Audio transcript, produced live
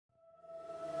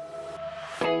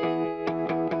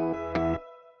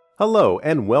Hello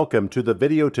and welcome to the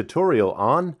video tutorial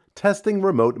on testing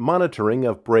remote monitoring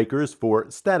of breakers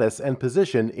for status and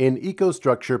position in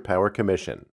EcoStruxure Power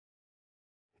Commission.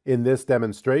 In this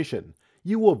demonstration,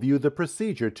 you will view the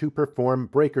procedure to perform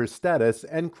breaker status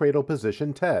and cradle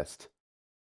position test.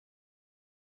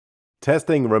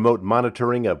 Testing remote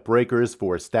monitoring of breakers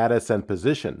for status and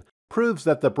position proves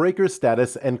that the breaker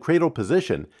status and cradle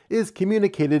position is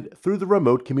communicated through the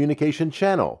remote communication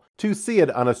channel to see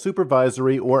it on a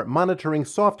supervisory or monitoring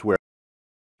software.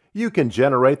 You can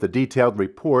generate the detailed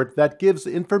report that gives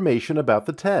information about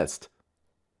the test.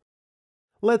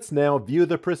 Let's now view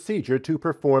the procedure to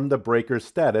perform the breaker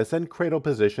status and cradle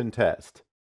position test.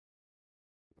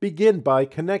 Begin by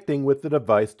connecting with the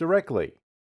device directly.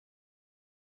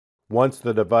 Once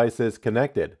the device is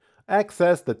connected,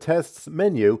 access the Tests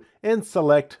menu and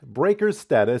select Breaker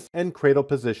Status and Cradle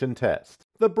Position Test.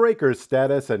 The Breaker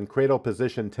Status and Cradle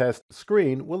Position Test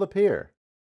screen will appear.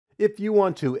 If you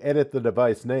want to edit the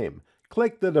device name,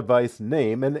 click the device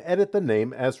name and edit the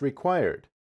name as required.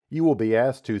 You will be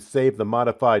asked to save the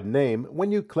modified name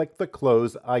when you click the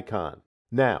Close icon.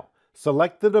 Now,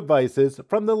 select the devices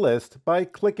from the list by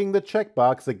clicking the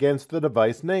checkbox against the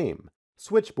device name,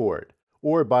 Switchboard,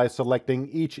 or by selecting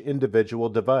each individual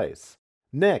device.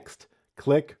 Next,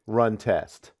 click Run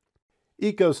Test.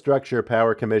 EcoStruxure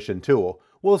Power Commission tool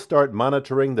will start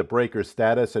monitoring the breaker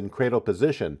status and cradle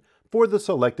position for the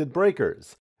selected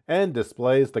breakers and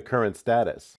displays the current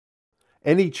status.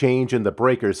 Any change in the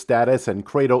breaker status and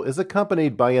cradle is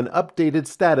accompanied by an updated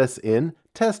status in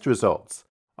Test Results,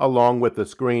 along with the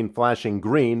screen flashing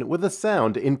green with a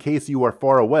sound in case you are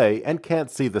far away and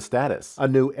can't see the status. A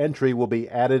new entry will be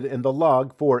added in the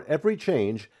log for every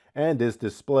change and is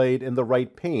displayed in the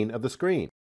right pane of the screen.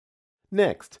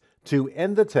 Next, to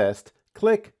end the test,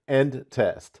 click End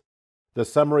Test. The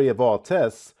summary of all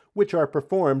tests which are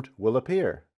performed will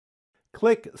appear.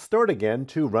 Click Start Again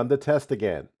to run the test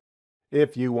again.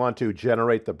 If you want to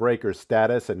generate the breaker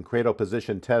status and cradle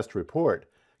position test report,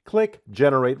 click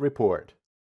Generate Report.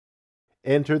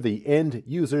 Enter the end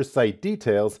user site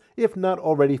details if not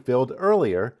already filled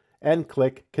earlier, and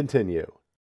click Continue.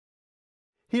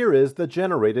 Here is the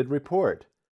generated report.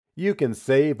 You can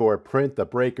save or print the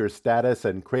breaker status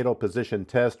and cradle position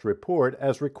test report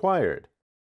as required.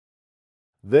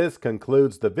 This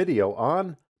concludes the video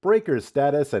on breaker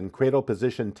status and cradle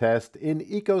position test in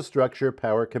EcoStruxure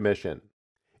Power Commission.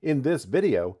 In this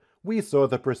video, we saw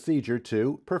the procedure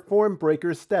to perform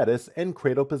breaker status and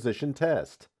cradle position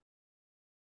test.